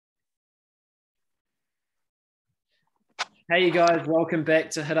Hey, you guys, welcome back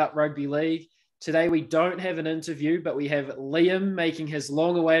to Hit Up Rugby League. Today, we don't have an interview, but we have Liam making his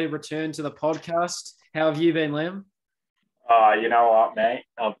long awaited return to the podcast. How have you been, Liam? You know what, mate?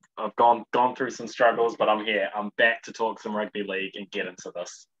 I've gone through some struggles, but I'm here. I'm back to talk some rugby league and get into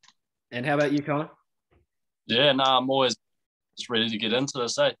this. And how about you, Connor? Yeah, no, I'm always just ready to get into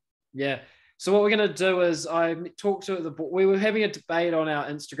this, eh? Yeah. So what we're going to do is we were having a debate on our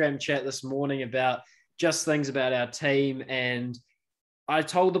Instagram chat this morning about just things about our team. And I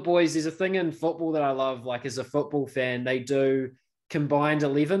told the boys there's a thing in football that I love, like as a football fan, they do combined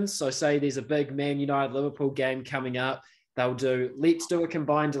 11s. So say there's a big Man United Liverpool game coming up. Let's do a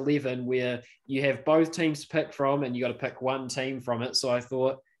combined 11 where you have both teams to pick from and you got to pick one team from it. So I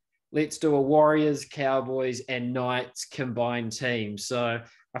thought, let's do a Warriors, Cowboys, and Knights combined team. So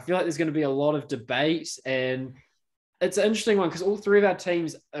I feel like there's going to be a lot of debate, and it's an interesting one because all three of our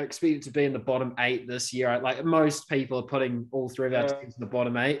teams are expected to be in the bottom 8 this year. Like most people are putting all three of our teams in the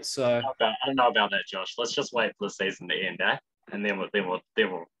bottom 8. So I don't know about that, Josh. Let's just wait for the season to end, eh? And then we'll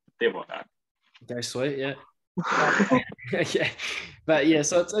know. Okay, sweet, yeah. Yeah, but yeah,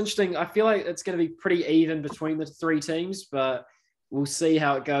 so it's interesting. I feel like it's going to be pretty even between the three teams, but we'll see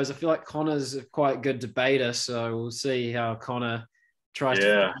how it goes. I feel like Connor's a quite good debater, so we'll see how Connor tries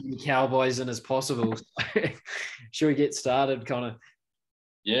to get the Cowboys in as possible. Should we get started, Connor?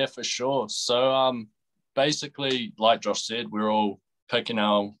 Yeah, for sure. So basically, like Josh said, we're all picking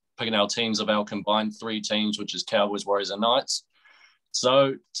our teams of our combined 3 teams, which is Cowboys, Warriors, and Knights.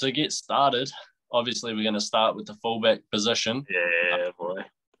 So to get started, obviously we're going to start with the fullback position. Yeah, boy.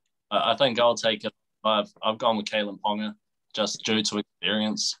 I think I'll take it. I've gone with Kalen Ponga just due to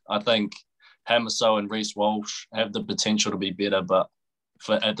experience. I think Hamiso and Reece Walsh have the potential to be better, but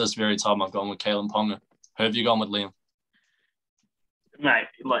at this very time, I've gone with Kalen Ponga. Who have you gone with, Liam? Mate,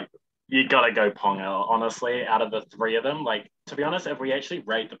 you got to go Ponga, honestly, out of the 3 of them. To be honest, if we actually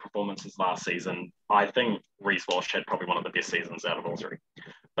rate the performances last season, I think Reece Walsh had probably one of the best seasons out of all 3.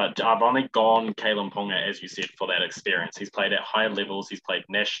 But I've only gone Kalen Ponga, as you said, for that experience. He's played at high levels. He's played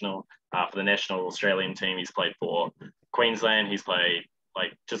national for the national Australian team. He's played for Queensland. He's played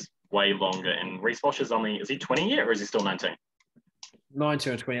just way longer. And Reece Walsh is he 20 yet or is he still 19?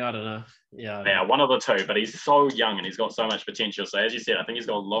 19 or 20, I don't know. Yeah, one of the two, but he's so young and he's got so much potential. So as you said, I think he's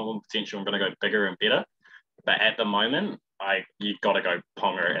got a long potential and going to go bigger and better. But at the moment, you've got to go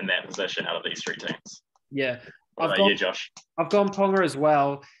Ponga in that position out of these 3 teams. Yeah. Josh? I've gone Ponga as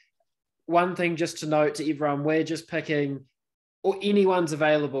well. One thing just to note to everyone, we're just picking, or anyone's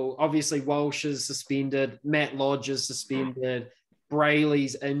available. Obviously, Walsh is suspended. Matt Lodge is suspended.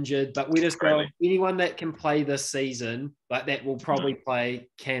 Brayley's injured, but we just go anyone that can play this season, that will probably play,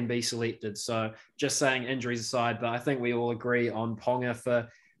 can be selected. So just saying injuries aside, but I think we all agree on Ponga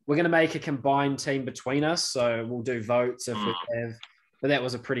we're going to make a combined team between us. So we'll do votes if we have, but that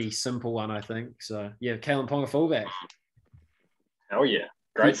was a pretty simple one, I think. So yeah, Kalen Ponga fullback. Hell yeah.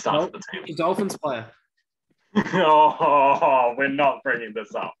 Great start for the team. Dolphins player. Oh, we're not bringing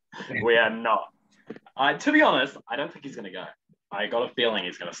this up. We are not. To be honest, I don't think he's going to go. I got a feeling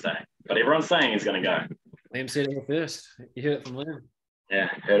he's going to stay, but everyone's saying he's going to go. Liam said it here first. You heard it from Liam. Yeah,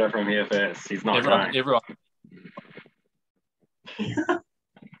 heard it from here first. He's not going. Everyone.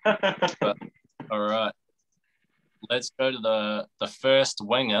 All right. Let's go to the first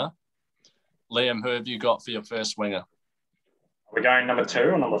winger. Liam, who have you got for your first winger? Are we going number 2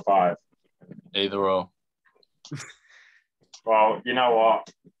 or number 5? Either or. Well, you know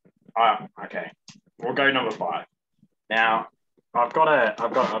what? Okay, we'll go number 5. Now, I've got a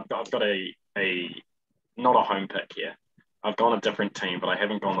not a home pick here. I've gone a different team, but I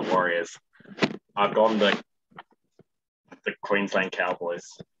haven't gone the Warriors. I've gone the Queensland Cowboys.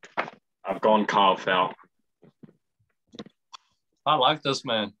 I've gone Kyle Felt. I like this,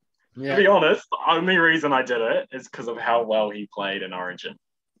 man. Yeah. To be honest, the only reason I did it is because of how well he played in Origin.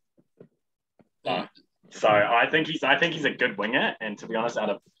 So I think he's a good winger, and to be honest,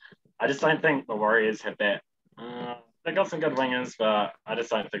 I just don't think the Warriors have that. They got some good wingers, but I just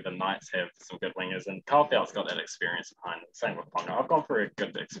don't think the Knights have some good wingers. And Kyle Felt's got that experience behind him. Same with Ponga. I've gone for a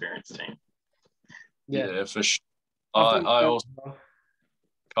good experienced team. Yeah, for sure. I also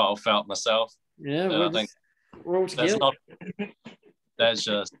Kyle Felt myself. Yeah, I think we're all together. It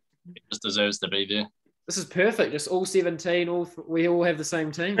just deserves to be there. This is perfect. Just all 17. We all have the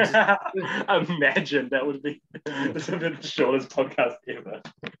same teams. Imagine that would be this would be the shortest podcast ever.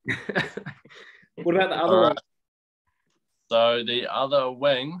 What about the other one? So the other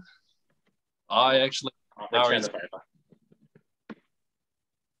wing, I actually return the favour.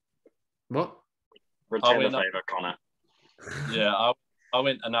 What? Return the favour, Connor. Yeah, I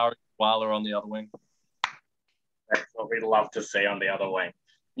went Anari Wala on the other wing. That's what we love to see on the other wing.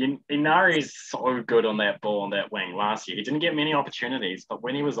 Inari is so good on that ball on that wing last year. He didn't get many opportunities, but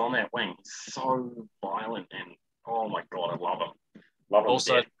when he was on that wing, he's so violent and oh my god, I love him. Love him.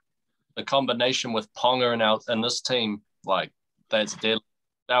 Also, the combination with Ponga and this team, like that's dead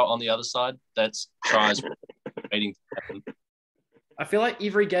out on the other side. That's tries waiting to happen. I feel like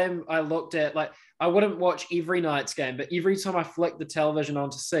every game I looked at, like I wouldn't watch every night's game, but every time I flicked the television on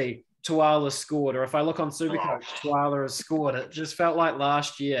to see Tuala scored, or if I look on Supercoach, Tuala has scored, it just felt like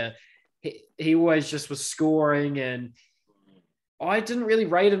last year he always just was scoring, and I didn't really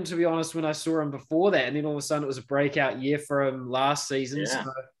rate him, to be honest, when I saw him before that, and then all of a sudden it was a breakout year for him last season. Yeah.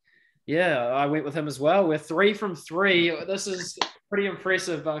 So yeah, I went with him as well. We're 3 from 3. This is pretty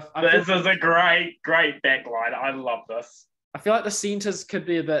impressive. This is a great back line. I love this. I feel like the centers could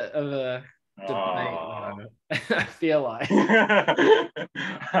be a bit of a debate. I feel like.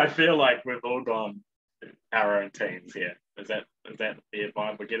 I feel like we've all gone our own teams here. Is that the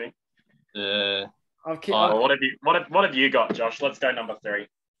vibe we're getting? What have you got, Josh? Let's go number 3.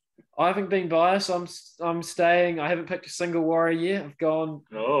 I haven't been biased. I'm staying. I haven't picked a single Warrior yet. I've gone.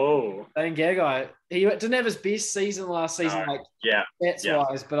 Staying Gagai. He didn't have his best season last season,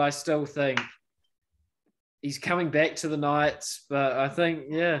 stats-wise, but I still think he's coming back to the Knights. But I think,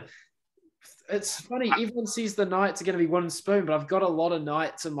 it's funny. Everyone says the Knights are going to be one spoon, but I've got a lot of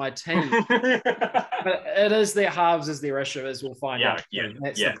Knights in my team. But it is their halves is their issue, as we'll find out.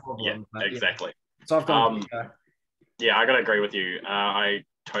 That's the problem. Yeah, exactly. So I've got. I got to agree with you. I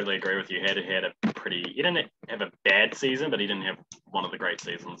totally agree with you. He didn't have a bad season, but he didn't have one of the great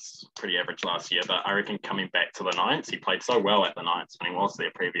seasons. Pretty average last year. But I reckon coming back to the Knights, he played so well at the Knights when he was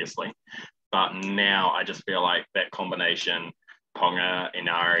there previously. But now I just feel like that combination, Ponga,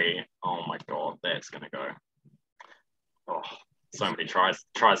 Inari, oh my god, that's gonna go. Oh, so many tries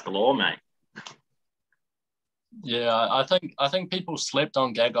galore, mate. Yeah, I think people slept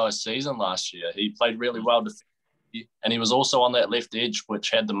on Gagai's season last year. He played really well and he was also on that left edge, which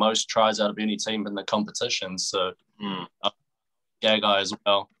had the most tries out of any team in the competition. So Gagai as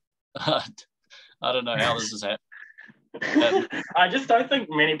well. I don't know how this is happening. I just don't think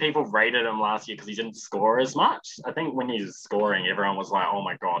many people rated him last year because he didn't score as much. I think when he's scoring, everyone was like, "Oh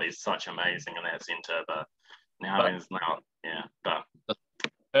my god, he's such amazing in that center." But now he's not. Yeah, but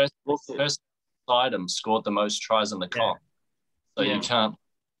the first side him scored the most tries in the comp, so you can't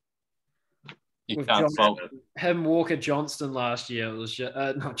fault him. Walker Johnston last year, it was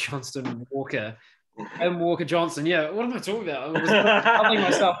not Johnston, Walker. And Walker Johnson, what am I talking about? I was telling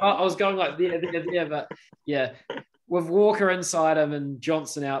myself, I was going like there, but yeah. With Walker inside him and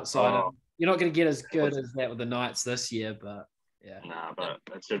Johnson outside him, you're not going to get as good as that with the Knights this year, but yeah. Nah, but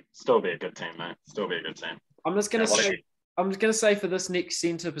it should still be a good team, mate. Still be a good team. I'm just going to say for this next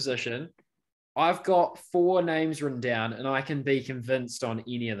centre position, I've got 4 names written down and I can be convinced on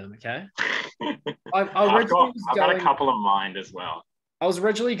any of them, okay? I've got a couple of mine as well. I was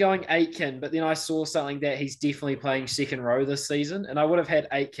originally going Aitken, but then I saw something that he's definitely playing second row this season, and I would have had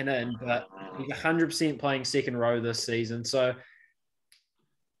Aitken in, but he's 100% playing second row this season. So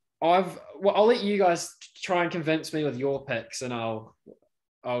I'll let you guys try and convince me with your picks, and I'll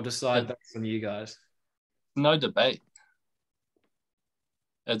decide based on you guys. No debate.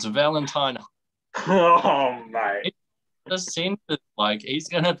 It's Valentine. Oh mate, the centre, like he's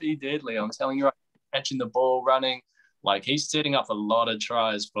gonna be deadly. I'm telling you, right, catching the ball, running. Like, he's setting up a lot of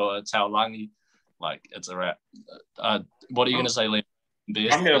tries for Taulangi. Like, it's a wrap. What are you going to say, Liam?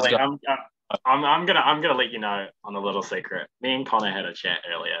 I'm gonna let you know on a little secret. Me and Connor had a chat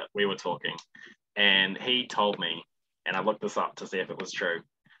earlier. We were talking, and he told me, and I looked this up to see if it was true.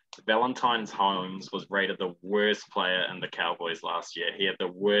 Valentine's Holmes was rated the worst player in the Cowboys last year. He had the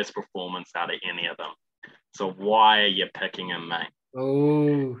worst performance out of any of them. So why are you picking him, mate?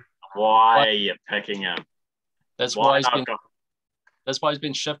 Oh, why are you picking him? That's why he's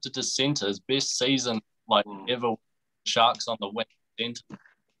been shifted to centre. His best season ever, Sharks on the wing centre.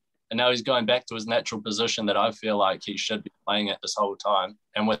 And now he's going back to his natural position that I feel like he should be playing at this whole time.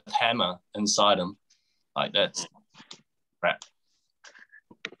 And with Hammer inside him, that's crap.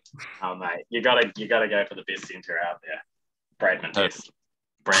 Oh mate, you gotta go for the best centre out there. Bradman Best.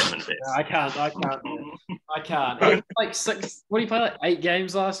 I can't. Like 6. What did he play? Like 8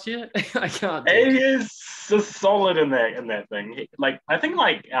 games last year. I can't. He is just solid in that thing. I think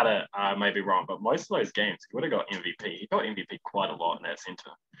out of I may be wrong, but most of those games he would have got MVP. He got MVP quite a lot in that centre.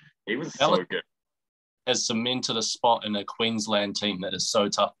 He was so good. Has cemented a spot in a Queensland team that is so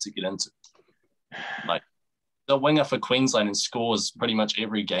tough to get into. The winger for Queensland and scores pretty much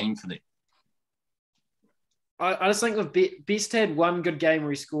every game for them. I just think Best had one good game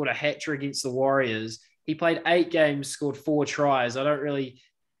where he scored a hat-trick against the Warriors. he played 8 games, scored 4 tries.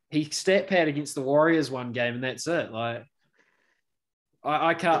 He stat pad against the Warriors one game, and that's it. Like,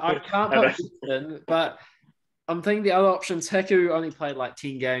 I can't put in, but I'm thinking the other options. Hiku only played like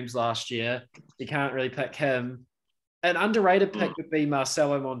 10 games last year. You can't really pick him. An underrated pick would be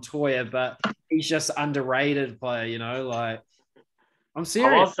Marcelo Montoya, but he's just underrated player, like I'm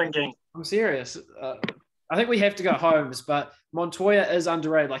serious. I was thinking. I'm serious. I think we have to go Holmes, but Montoya is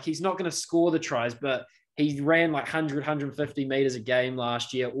underrated. Like, he's not going to score the tries, but he ran like 100, 150 meters a game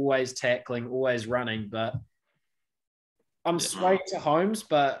last year, always tackling, always running. But I'm swayed to Holmes,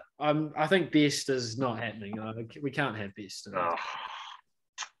 but I think Best is not happening. We can't have Best.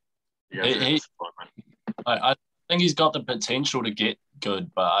 I think he's got the potential to get good,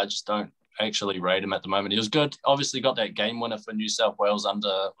 but I just don't actually rate him at the moment. He was good. Obviously got that game winner for New South Wales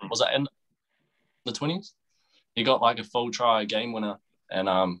was that in the 20s? He got like a full try game winner. And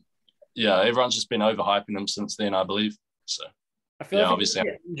everyone's just been overhyping him since then, I believe. So I feel like obviously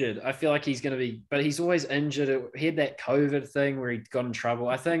he's injured. I feel like he's going to be, but he's always injured. He had that COVID thing where he got in trouble.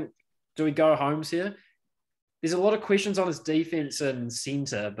 I think, do we go Holmes here? There's a lot of questions on his defense and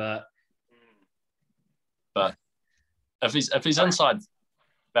centre, but if he's inside,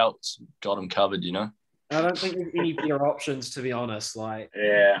 Belt's got him covered, I don't think there's any better options, to be honest. Like,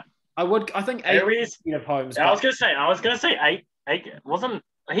 yeah, I think 8 of Holmes. I was gonna say 8 wasn't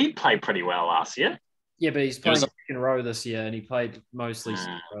he played pretty well last year? Yeah, but he's playing second row this year, and he played mostly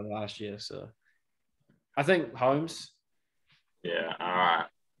second row last year. So I think Holmes. Yeah, all right.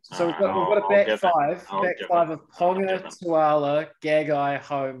 So we've got a back five. Back five of Ponga, Tuala, Gagai,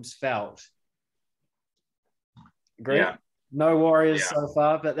 Holmes, Felt. Agree? Yeah. No Warriors so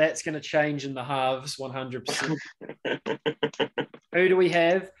far, but that's going to change in the halves 100%. Who do we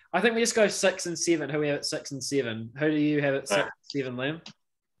have? I think we just go 6 and 7. Who we have at 6 and 7? Who do you have at 6 and 7, Liam?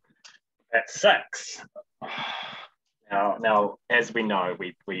 At 6. Now, as we know,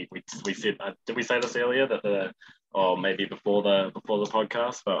 we said, did we say this earlier that maybe before the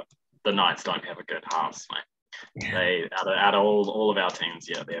podcast, but the Knights don't have a good halves, mate. They out of all of our teams,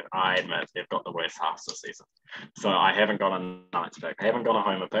 I admit they've got the worst halves this season. So I haven't got a Knights pick. I haven't got a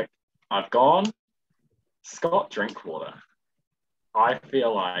Homer pick. I've gone Scott Drinkwater. I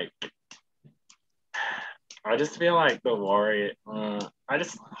just feel like the Warrior. I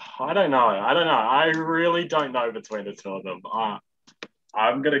don't know. I really don't know between the two of them.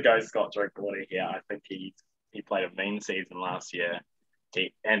 I'm gonna go Scott Drinkwater here. I think he played a mean season last year.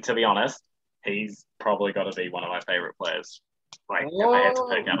 And to be honest, he's probably got to be one of my favorite players. Like, if I had to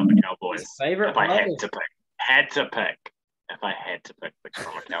pick out of the Cowboys, if I had to pick the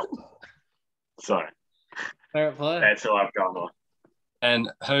Cowboys. So favorite player. That's who I've gone with. And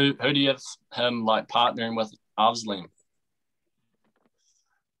who do you have him like partnering with Liam?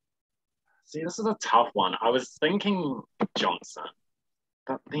 See, this is a tough one. I was thinking Johnson,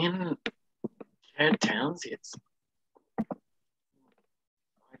 but then Chad Townsend.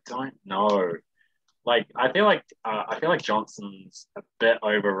 I don't know. Like, I feel like Johnson's a bit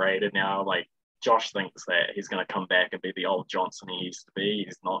overrated now. Like, Josh thinks that he's going to come back and be the old Johnson he used to be.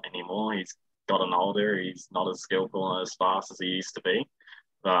 He's not anymore. He's gotten older. He's not as skillful and as fast as he used to be.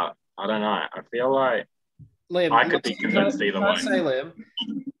 But I don't know. I feel like Liam, I could be convinced either way. Say, Liam,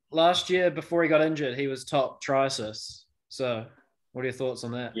 last year before he got injured, he was top try assists. So, what are your thoughts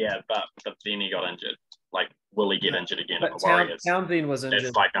on that? Yeah, but then he got injured. Like, will he get injured again but at the Warriors? Townsend was injured.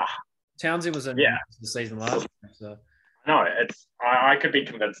 It's like Townsend was injured the season last year. So. No, I could be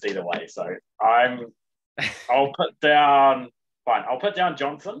convinced either way. So I'll put down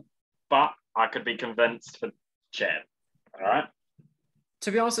Johnson, but I could be convinced for Chad. All right.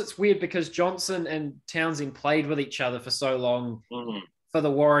 To be honest, it's weird because Johnson and Townsend played with each other for so long for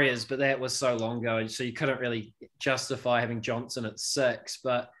the Warriors, but that was so long ago, so you couldn't really justify having Johnson at 6.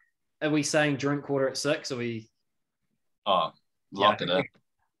 But are we saying Drinkwater at 6? Are we? Lock it in.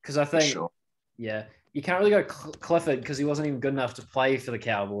 Because I think, you can't really go Clifford because he wasn't even good enough to play for the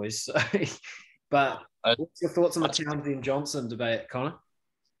Cowboys. So, but what's your thoughts on the Townsend Johnson debate, Connor?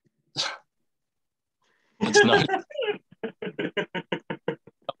 It's not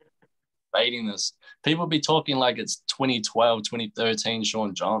debating this. People be talking like it's 2012, 2013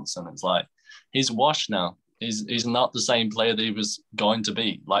 Sean Johnson. It's like he's washed now. He's not the same player that he was going to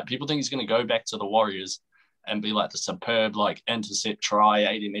be. Like, people think he's going to go back to the Warriors and be like the superb, like, intercept try,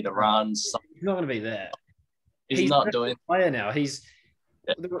 80-meter runs. He's not going to be that. He's not doing player now. He's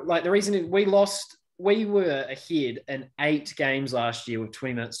like, the reason we were ahead in 8 games last year with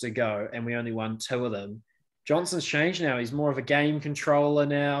 20 minutes to go, and we only won 2 of them. Johnson's changed now. He's more of a game controller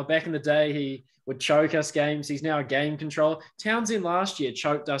now. Back in the day, he would choke us games. He's now a game controller. Townsend last year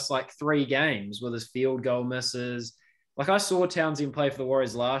choked us like 3 games with his field goal misses. Like I saw Townsend play for the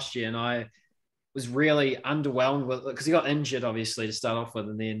Warriors last year, and I was really underwhelmed with it because he got injured, obviously, to start off with,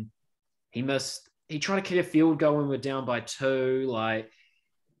 and then he missed. He tried to kick a field goal when we're down by 2. Like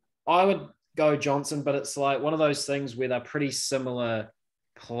I would go Johnson, but it's like one of those things where they're pretty similar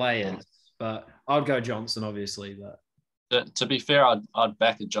players. But I'd go Johnson, obviously. But To be fair, I'd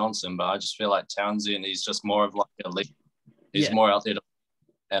back a Johnson, but I just feel like Townsend, he's just more of like a lead. He's more out there.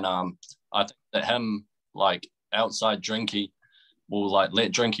 And I think that him, like outside Drinky, will like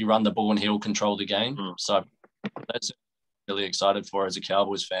let Drinky run the ball and he'll control the game. So that's really excited for as a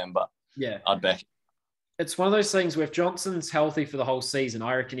Cowboys fan, but yeah, I'd back it. It's one of those things where if Johnson's healthy for the whole season,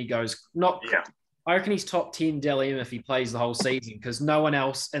 I reckon he goes not. Yeah. I reckon he's top 10 Dell M if he plays the whole season because no one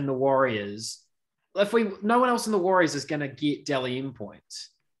else in the Warriors, no one else in the Warriors is going to get Dell M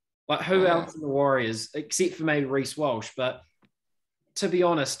points. Like who else in the Warriors except for maybe Reece Walsh? But to be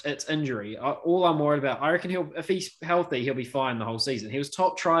honest, it's injury. All I'm worried about. I reckon if he's healthy, he'll be fine the whole season. He was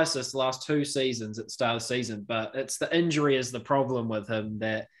top try assist the last 2 seasons at the start of the season, but it's the injury is the problem with him.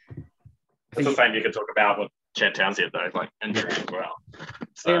 That it's the same you could talk about with Chad Townsend though, like injury as well.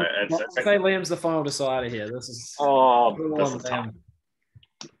 So it's say Liam's the final decider here. This is tough. You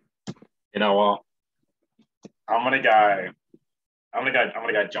know what? I'm gonna go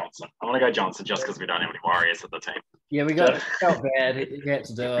Johnson. I'm gonna go Johnson just because we don't have any Warriors at the team. Yeah, we felt bad. He had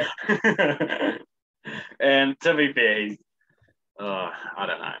to do it. And to be fair, he's I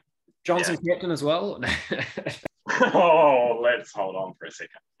don't know. Johnson captain as well. Let's hold on for a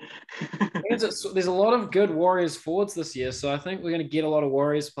second. There's a lot of good Warriors forwards this year, so I think we're going to get a lot of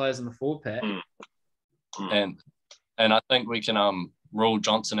Warriors players in the forward pack. And I think we can rule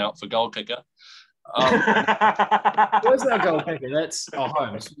Johnson out for goal kicker. Where's our goal kicker? That's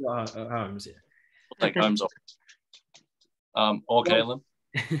Holmes. Holmes, yeah. We'll take Holmes off. Or Kalen.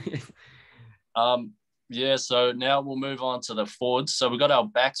 Yeah, so now we'll move on to the forwards. So we've got our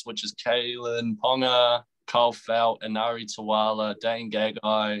backs, which is Kalen Ponga, Kyle Felt, Inari Tawala, Dane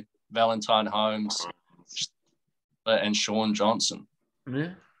Gagai, Valentine Holmes, and Sean Johnson. Yeah,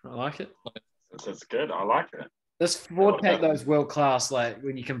 I like it. That's good. I like it. This forward pack, though, is world class. Like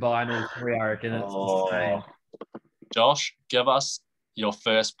when you combine all 3, I reckon it's insane. Josh, give us your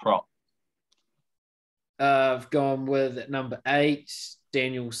first prop. I've gone with number 8,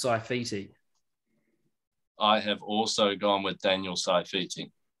 Daniel Saifiti. I have also gone with Daniel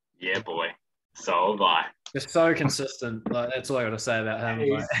Saifiti. Yeah, boy. So have I. You're so consistent. Like that's all I got to say about him.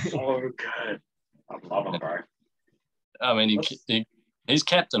 He's so good. I love him, bro. I mean, he's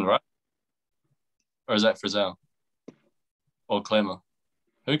captain, right? Or is that Frizzell? Or Clemmer?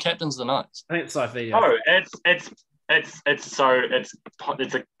 Who captains the Knights? I think it's Saifiti. Oh,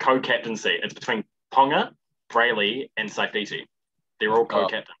 it's a co-captaincy. It's between Ponga, Brayley, and Saifiti. They're all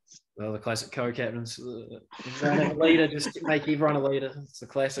co-captains. Well, the classic co-captains. A leader, just make everyone a leader. It's the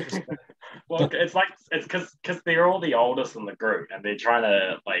classic. Well, it's because they're all the oldest in the group, and they're trying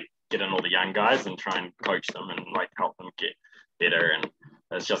to like get in all the young guys and try and coach them and like help them get better. And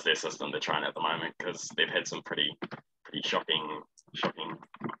it's just their system they're trying at the moment because they've had some pretty shocking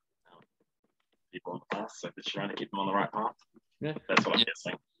people in the past. So they're trying to keep them on the right path. Yeah, that's what I'm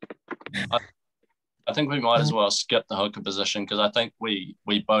guessing. I think we might as well skip the hooker position because I think we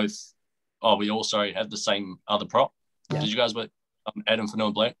all had the same other prop. Yeah. Did you guys with Adam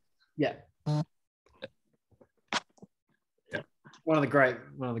Fanua Black? Yeah. One of the great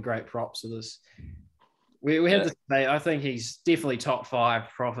props of this. We had this debate. I think he's definitely top 5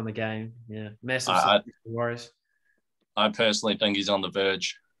 prop in the game. Yeah, massive Warriors. I personally think he's on the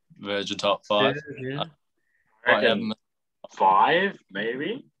verge of top 5. Yeah. I have 5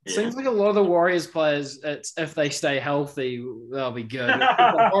 maybe. Yeah. Seems like a lot of the Warriors players, it's if they stay healthy, they'll be good.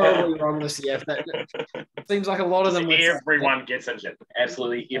 Horribly wrong this year. Seems like a lot of them. Everyone gets injured.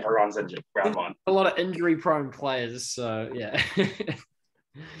 Absolutely everyone's injured. Round 1. A lot of injury-prone players. So yeah.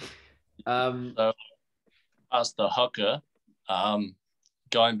 So as the hooker,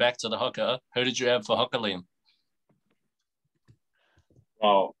 going back to the hooker, who did you have for hooker, Liam?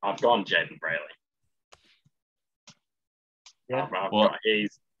 Well, I've gone Jaden Brayley. Yeah.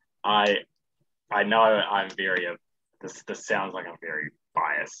 I know I'm very. This sounds like I'm very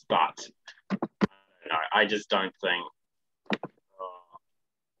biased, but I just don't think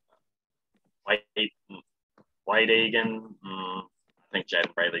Wade Egan. I think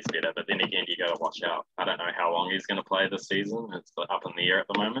Jaden Brayley's better, but then again, you got to watch out. I don't know how long he's going to play this season. It's up in the air at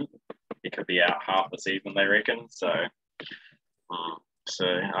the moment. He could be out half the season, they reckon. So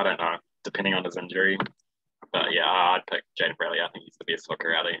I don't know. Depending on his injury, But yeah, I'd pick Jaden Bradley. I think he's the best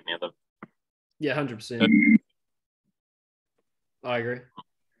hooker out of any of them. Yeah, 100%. I agree.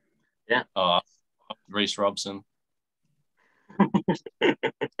 Yeah. Reece Robson.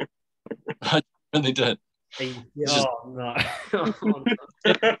 I really did. Oh, no.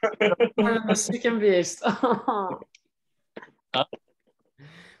 The second best.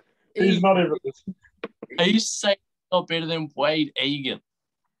 He's not even. Are you saying he's not better than Wade Egan?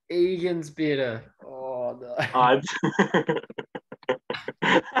 Egan's better. Oh, no.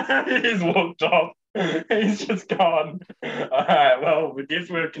 He's walked off. He's just gone. All right. Well, I guess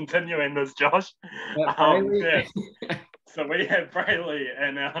we're continuing this, Josh. Yeah. So we have Brayley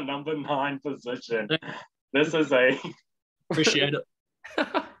in our number 9 position. This is a. Appreciate it.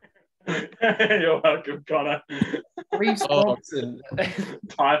 You're welcome, Connor. Reece Robson.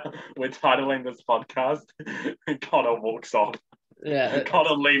 We're titling this podcast. Connor walks off. Yeah.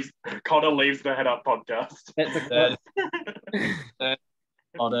 Connor leaves the Head Up podcast.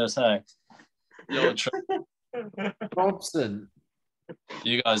 That's hey. You're Robson.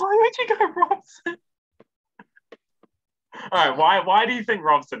 You guys. Why would you go Robson? All right. Why do you think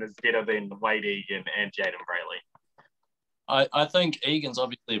Robson is better than Wade Egan and Jaden Brayley? I think Egan's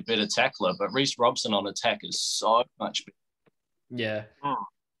obviously a better tackler, but Reece Robson on attack is so much better. Yeah.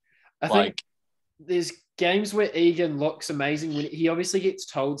 I think there's games where Egan looks amazing when he obviously gets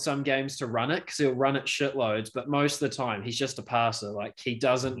told some games to run it because he'll run it shitloads, but most of the time he's just a passer. Like he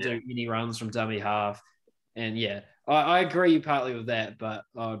doesn't do any runs from dummy half. And yeah, I agree partly with that, but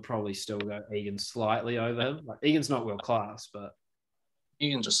I would probably still go Egan slightly over him. Like Egan's not world class, but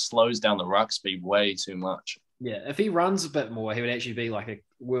Egan just slows down the ruck speed way too much. Yeah, if he runs a bit more, he would actually be like a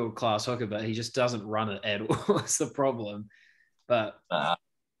world-class hooker, but he just doesn't run it at all. That's the problem. But I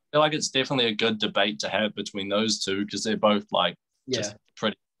feel like it's definitely a good debate to have between those two because they're both like just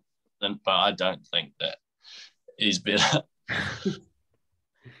pretty, but I don't think that he's better.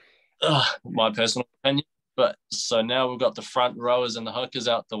 My personal opinion. But so now we've got the front rowers and the hookers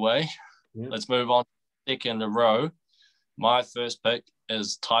out the way. Yeah. Let's move on to the second row. My first pick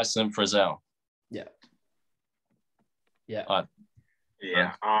is Tyson Frizzell. Yeah. Yeah. I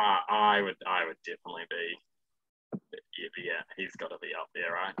would definitely be. Yeah, he's got to be up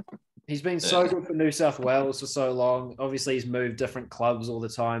there, right? He's been so good for New South Wales for so long. Obviously, he's moved different clubs all the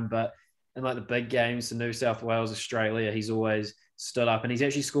time, but in like the big games to New South Wales, Australia, he's always stood up, and he's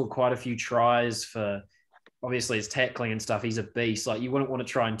actually scored quite a few tries for. Obviously, his tackling and stuff. He's a beast. Like you wouldn't want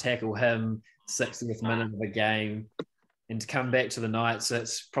to try and tackle him 60th minute of a game, and to come back to the Knights,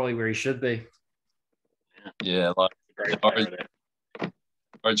 that's probably where he should be. Yeah, like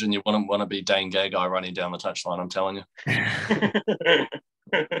Origin, you wouldn't want to be Dane Gagai running down the touchline, I'm telling you.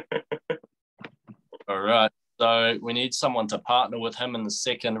 All right. So we need someone to partner with him in the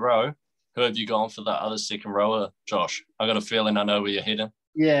second row. Who have you gone for the other second rower, Josh? I got a feeling I know where you're heading.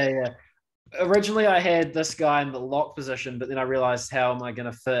 Yeah. Originally, I had this guy in the lock position, but then I realized how am I going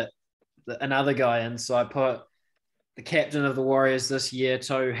to fit another guy in? So I put the captain of the Warriors this year,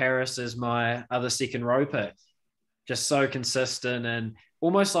 Tohu Harris, as my other second row pick. Just so consistent and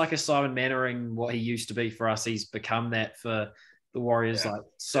almost like a Simon Mannering, what he used to be for us. He's become that for the Warriors, like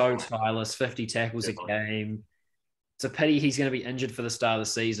so tireless, 50 tackles a game. It's a pity he's going to be injured for the start of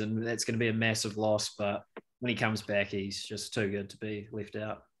the season. That's going to be a massive loss, but when he comes back, he's just too good to be left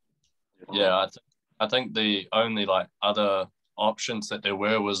out. Yeah, I think the only like other options that there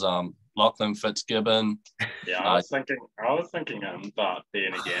were was Lachlan Fitzgibbon. Yeah, I was thinking him, but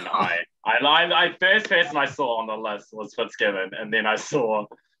then again, I first person I saw on the list was Fitzgibbon, and then I saw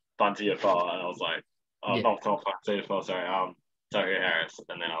Bunty Afar, and I was like, not Bunty Afar, sorry, Tohu Harris,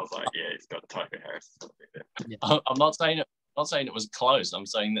 and then I was like, yeah, he's got Tohu Harris. Yeah. I'm not saying it was close. I'm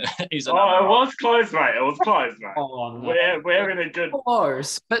saying that he's. It was close, mate. It was close, mate. Oh, no. We're in a good.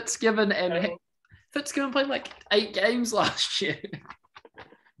 Close. Fitzgibbon played like 8 games last year.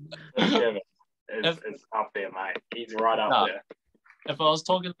 It's up there, mate. He's right up there. If I was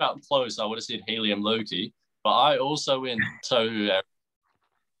talking about close, I would have said Helium Lukey, but I also went Tohu.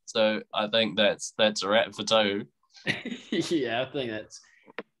 So I think that's a wrap for Tohu. Yeah, I think that's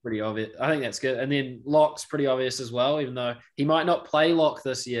pretty obvious. I think that's good. And then Lock's pretty obvious as well, even though he might not play Lock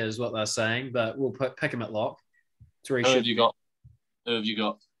this year, is what they're saying, but we'll pick him at Lock. Who have you got?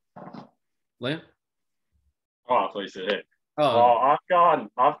 Liam? Oh, please do it. I've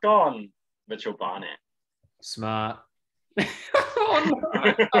gone Mitchell Barnett. Smart. Oh, no.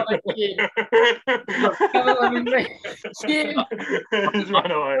 Not again. Just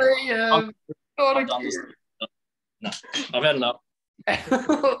run away. Not again. No, I've had enough.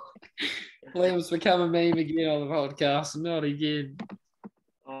 Liam's become a meme again on the podcast. Not again.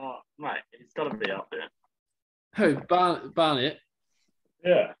 Oh, mate, he's got to be up there. Who? Barnett?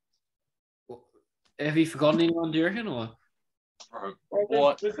 Yeah. Have you forgotten anyone, do you reckon? Or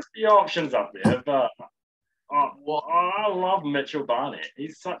Well, there's a few options up there, but I love Mitchell Barnett.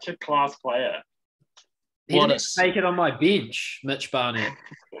 He's such a class player. he didn't make it on my bench, Mitch Barnett.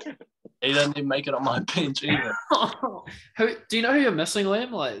 He didn't even make it on my bench either. Do you know who you're missing,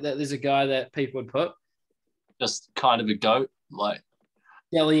 Liam? Like that, there's a guy that people would put. Just kind of a goat, like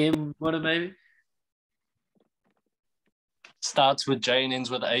Dally M winner, maybe. Starts with J and ends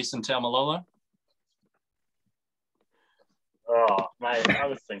with Ace and Taumalolo. Oh, mate, I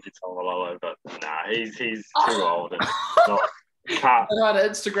was thinking Tomalolo, but nah, he's too old and can't.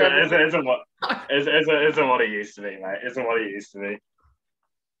 Instagram isn't what he used to be, mate. Isn't what he used to be.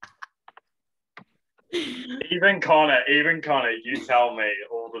 Even Connor, you tell me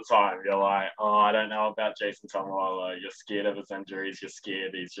all the time. You're like, oh, I don't know about Jason Tomalolo. You're scared of his injuries. You're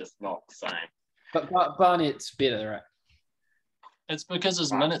scared he's just not the same. But Barnett's better, right? It's because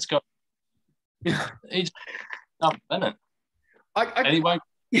his minutes go. He's not in it. Anyway.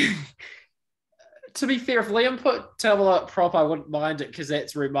 To be fair, if Liam put Tavella at prop, I wouldn't mind it because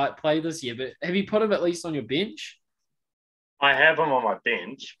that's where he might play this year. But have you put him at least on your bench? I have him on my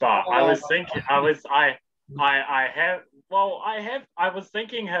bench, but I was thinking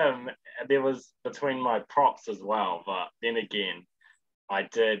him. There was between my props as well, but then again, I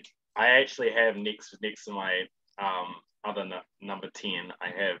actually have next to my other number 10. I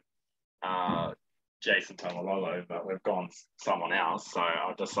have Jason Tamalolo, but we've gone someone else, so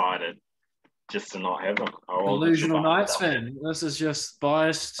I've decided just to not have him. Delusional Knights fan. This is just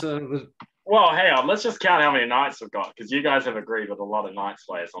biased to. Well, hang on. Let's just count how many Knights we've got, because you guys have agreed with a lot of Knights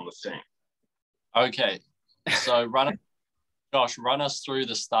players on this team. Okay, so Josh, run us through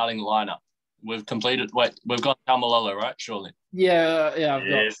the starting lineup. We've completed. Wait, we've got Tamalolo, right? Surely. Yeah.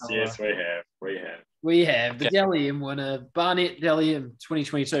 Yes, we have. The Dally winner, Barnett Dally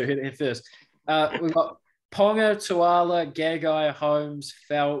 2022. Here first. We've got Ponga, Tuala, Gagai, Holmes,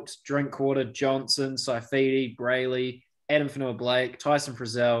 Felt, Drinkwater, Johnson, Saifidi, Brayley, Adam Fanua-Blake, Tyson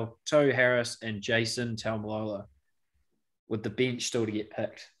Frizzell, Tohu Harris, and Jason Taumalolo, with the bench still to get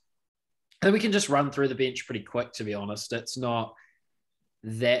picked. I think we can just run through the bench pretty quick, to be honest. It's not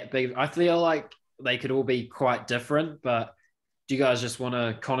that big. I feel like they could all be quite different, but do you guys just want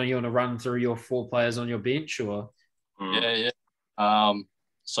to, Connor, you want to run through your 4 players on your bench? Or Yeah.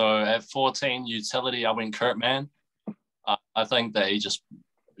 So at 14, utility, I went Kurtman. I think that he just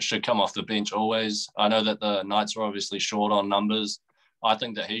should come off the bench always. I know that the Knights are obviously short on numbers. I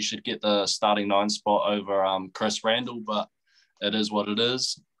think that he should get the starting 9 spot over Chris Randall, but it is what it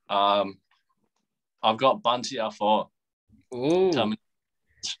is. I've got Bunty for coming.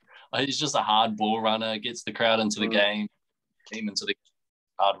 He's just a hard ball runner, gets the crowd into the game, team into the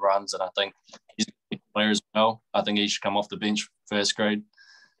hard runs, and I think he's a good player as well. I think he should come off the bench first grade.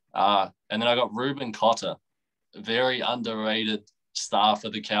 And then I got Ruben Cotter, very underrated star for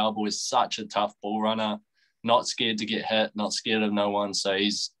the Cowboys, such a tough ball runner, not scared to get hit, not scared of no one, so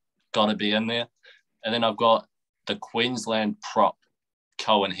he's got to be in there. And then I've got the Queensland prop,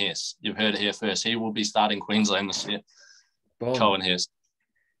 Cohen Hess. You've heard it here first. He will be starting Queensland this year. Boom. Cohen Hess.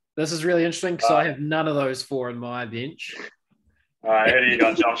 This is really interesting because I have none of those 4 in my bench. All right, who do you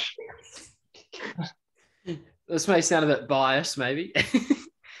got, Josh? This may sound a bit biased, maybe.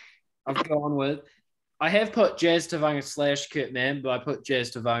 I've gone with. I have put Jazz Tavanga / Kurt Mann, but I put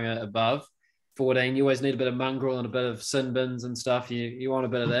Jazz Tavanga above 14. You always need a bit of mongrel and a bit of sin bins and stuff. You want a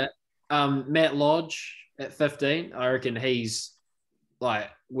bit of that. Matt Lodge at 15. I reckon he's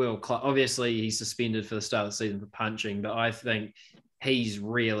like obviously he's suspended for the start of the season for punching, but I think he's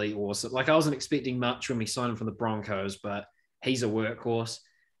really awesome. Like I wasn't expecting much when we signed him from the Broncos, but he's a workhorse.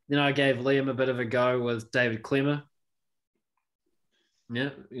 Then I gave Liam a bit of a go with David Clemmer.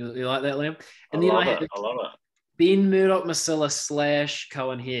 Yeah, you like that, Liam? And I love it. Ben Murdoch-Masila /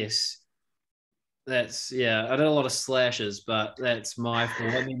 Cohen Hess. That's, I did a lot of slashes, but that's my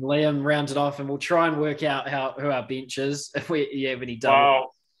fault. I mean, Liam rounded off, and we'll try and work out who our bench is if we have any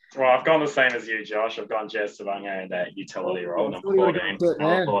double. Well, I've gone the same as you, Josh. I've gone Jazz Tavanga in that utility role, number 14.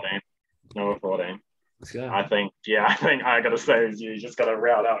 Number 14. Let's go. I think I got to say as you just got to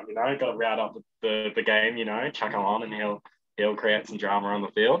route up, got to route up the game, chuck him on and he'll create some drama on the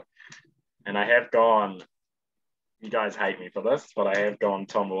field. And I have gone, you guys hate me for this, but I have gone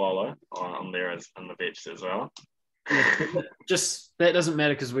Tom Waller on there as on the bench as well. Just, that doesn't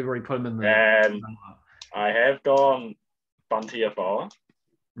matter because we've already put him in there. And I have gone Bunty Afoa.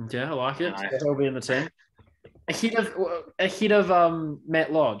 Okay, I like it. So he'll be in the team. Ahead of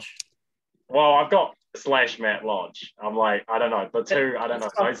Matt Lodge. Well, I've got slash Matt Lodge. I'm like, I don't know. The two, I don't know.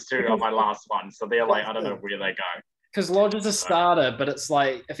 Those two are my last ones. So they're like, I don't know where they go. Because Lodge is a starter, but it's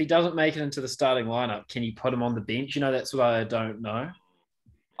like if he doesn't make it into the starting lineup, can you put him on the bench? That's what I don't know.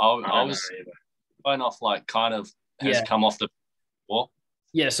 I was going off like kind of has come off the floor.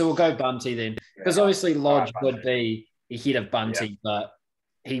 Yeah, so we'll go Bunty then. Because obviously Lodge would be ahead of Bunty, but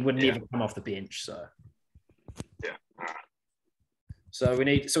he would never come off the bench. So So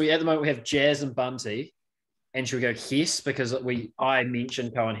at the moment we have Jazz and Bunty, and should we go Hess because I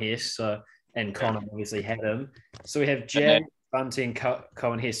mentioned Cohen Hess, and Connor obviously had him. So we have Jazz, Bunty, and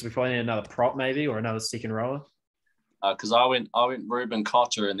Cohen Hess. So we probably need another prop maybe or another second rower. Because I went Ruben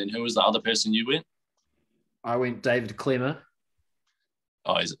Cotter, and then who was the other person you went? I went David Clemmer.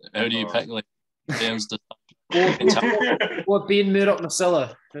 Oh, who do you pick? Like, or Ben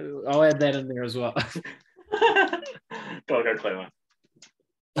Murdoch-Masila. I'll add that in there as well. Gotta go Clemmer.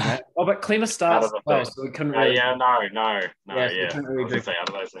 Oh, but Clemmer starts as well, so we couldn't really. I was say out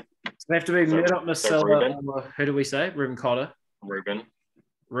of those things. So they have to be Murdoch-Masila. Who do we say? Ruben Cotter. Ruben.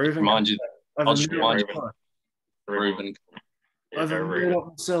 Remind you. I'll just remind you. Ruben. Over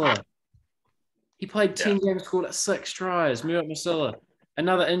Murdoch-Masila. He played 10 games, scored at 6 tries. Murdoch-Masila.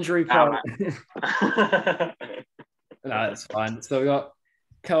 Another injury problem. No, that's fine. So we got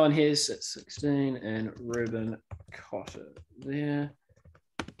Cohen Hess at 16 and Ruben Cotter there.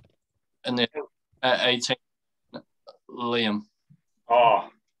 And then at 18, Liam.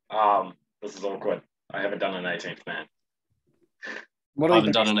 This is awkward. I haven't done an 18th man. I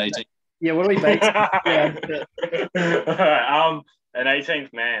haven't done an 18th. Yeah, what do we base? An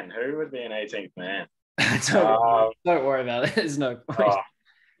 18th man. Who would be an 18th man? Don't worry about it. There's no point.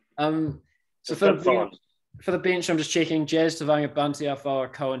 So for the bench, I'm just checking Jazz, Tavanga, Bunty,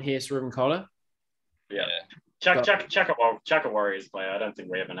 Alfaro, Cohen, Hess, Ruben Cotter. Yeah. Chuck a Warriors player. I don't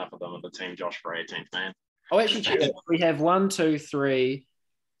think we have enough of them on the team, Josh, for 18th man. Oh, actually, check it. We have 1, 2, 3,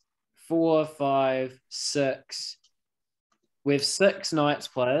 4, 5, 6. We have 6 Knights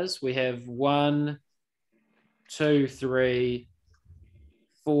players. We have 1, 2, 3,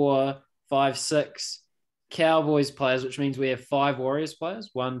 4, 5, 6 Cowboys players, which means we have 5 Warriors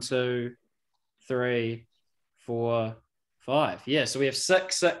players. 1, 2, 3, 4, 5. Yeah, so we have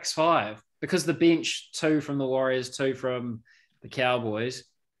 6, 6, 5. Because the bench, 2 from the Warriors, 2 from the Cowboys.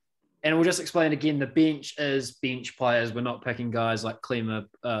 And we'll just explain again, the bench is bench players. We're not picking guys like Clemmer,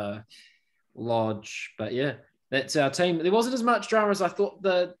 Lodge. But yeah, that's our team. There wasn't as much drama as I thought.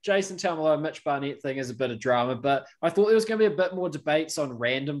 The Jason Taumalo, Mitch Barnett thing is a bit of drama, but I thought there was going to be a bit more debates on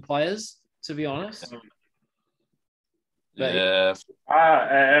random players, to be honest. But, it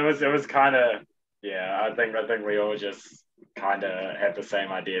was kind of, I think we all just kind of had the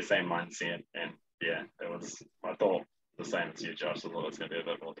same idea, same mindset, and I thought the same as you, Josh. I thought it was going to be a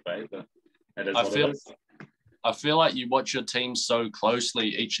bit more debate, but it is what it is. I feel like you watch your team so closely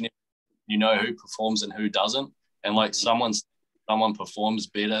each and every, you know who performs and who doesn't, and like someone performs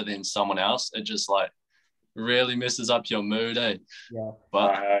better than someone else, it just like really messes up your mood, eh? Yeah.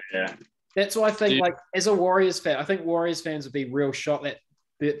 But that's why I think, as a Warriors fan, I think Warriors fans would be real shocked that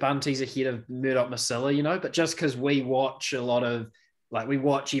Bunty's ahead of Murdoch-Masila, but just because we watch we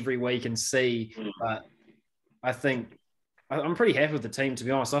watch every week and see, but I think I'm pretty happy with the team, to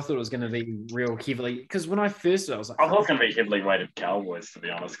be honest. I thought it was going to be real heavily, because when I first did, I was like, I thought it was going to be heavily weighted Cowboys, to be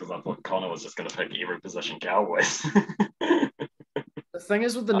honest, because I thought Connor was just going to pick every position Cowboys. The thing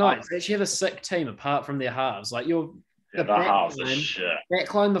is with the Knights, they actually have a sick team apart from their halves. Like the halves are shit.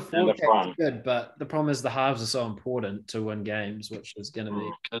 Backline, the forward is good, but the problem is the halves are so important to win games, which is going to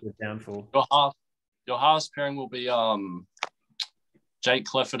be the downfall. Your halves pairing will be Jake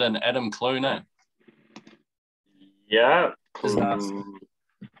Clifford and Adam Clune. Yeah. Yeah,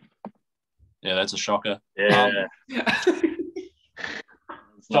 that's a shocker. Yeah. It's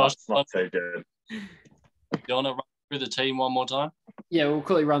not so good. Do you want to run through the team one more time? Yeah, we'll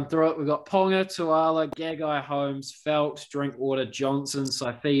quickly run through it. We've got Ponga, Tuala, Gagai, Holmes, Felt, Drinkwater, Johnson,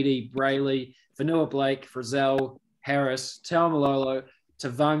 Saifidi, Brayley, Vanua Blake, Frizzell, Harris, Taumalolo,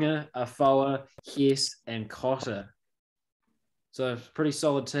 Tavanga, Afoa, Hess, and Cotter. So pretty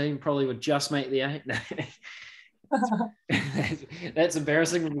solid team. Probably would just make the 8. That's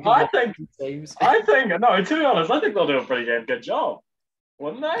embarrassing. I think, to be honest, I think they'll do a pretty damn good job,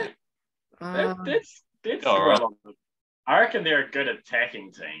 wouldn't they? That's all right. I reckon they're a good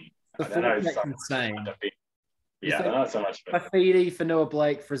attacking team. I don't know. Insane. Yeah, they're not so much. Fafidi, Fanua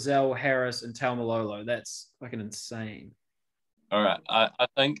Blake, Frizzell, Harris, and Taumalolo. That's fucking insane. All right. I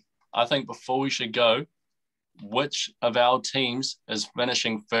think before we should go, which of our teams is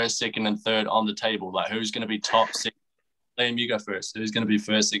finishing first, second, and third on the table? Like, who's going to be top 6? Liam, you go first. Who's going to be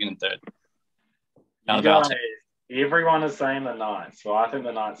first, second, and third? out of our Guys, team. everyone is saying the Knights. Well, I think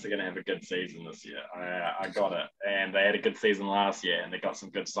the Knights are going to have a good season this year. I got it. And they had a good season last year, and they got some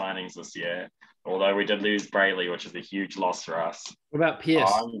good signings this year. Although we did lose Brayley, which is a huge loss for us. What about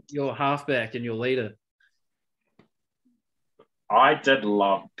Pierce, your halfback and your leader? I did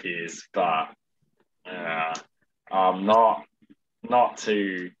love Pierce, but I'm not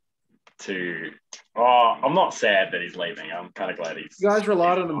too. I'm not sad that he's leaving. I'm kind of glad he's. You guys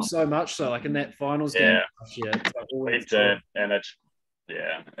relied on him so much, so like in that finals game last year. It's like We did, and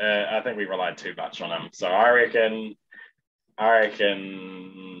I think we relied too much on him. So I reckon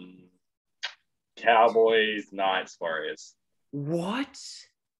Cowboys, Knights, Warriors. What?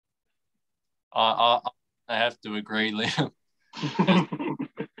 I have to agree, Liam.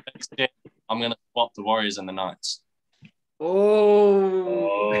 I'm going to swap the Warriors and the Knights. Oh,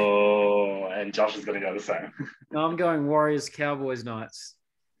 and Josh is going to go the same. No, I'm going Warriors, Cowboys, Knights.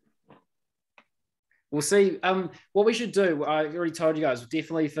 We'll see. What we should do, I already told you guys,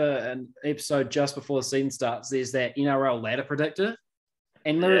 definitely for an episode just before the season starts, there's that NRL ladder predictor.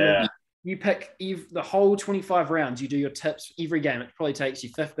 And literally, you pick the whole 25 rounds, you do your tips every game. It probably takes you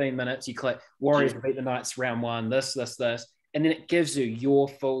 15 minutes. You click Warriors beat the Knights round 1, this. And then it gives you your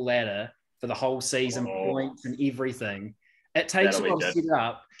full ladder for the whole season, points and everything. It takes a while to set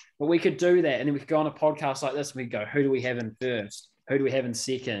up, but we could do that. And then we could go on a podcast like this and we go, who do we have in first? Who do we have in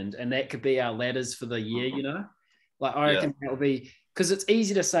second? And that could be our ladders for the year, you know? Like, I reckon that would be, because it's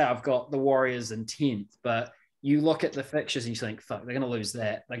easy to say I've got the Warriors in 10th, but you look at the fixtures and you think, fuck, they're going to lose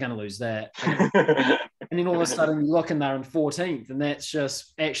that. They're going to lose that. And then all of a sudden you look and they're in 14th, and that's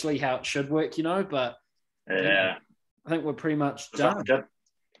just actually how it should work, you know? But I think we're pretty much done. Good.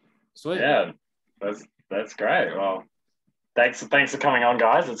 Sweet. Yeah, that's great. Well, thanks for coming on,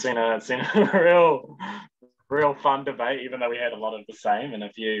 guys. It's been a real fun debate, even though we had a lot of the same and a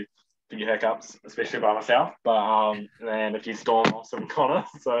few hiccups, especially by myself. But and a few storm offs from Connor.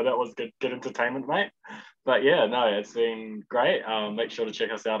 So that was good entertainment, mate. But yeah, no, it's been great. Make sure to check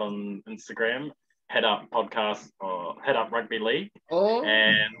us out on Instagram, Head Up Podcast or Head Up Rugby League,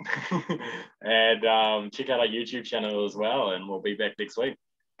 and check out our YouTube channel as well. And we'll be back next week.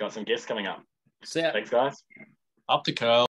 Got some guests coming up. See ya. Thanks, guys. Up the curl.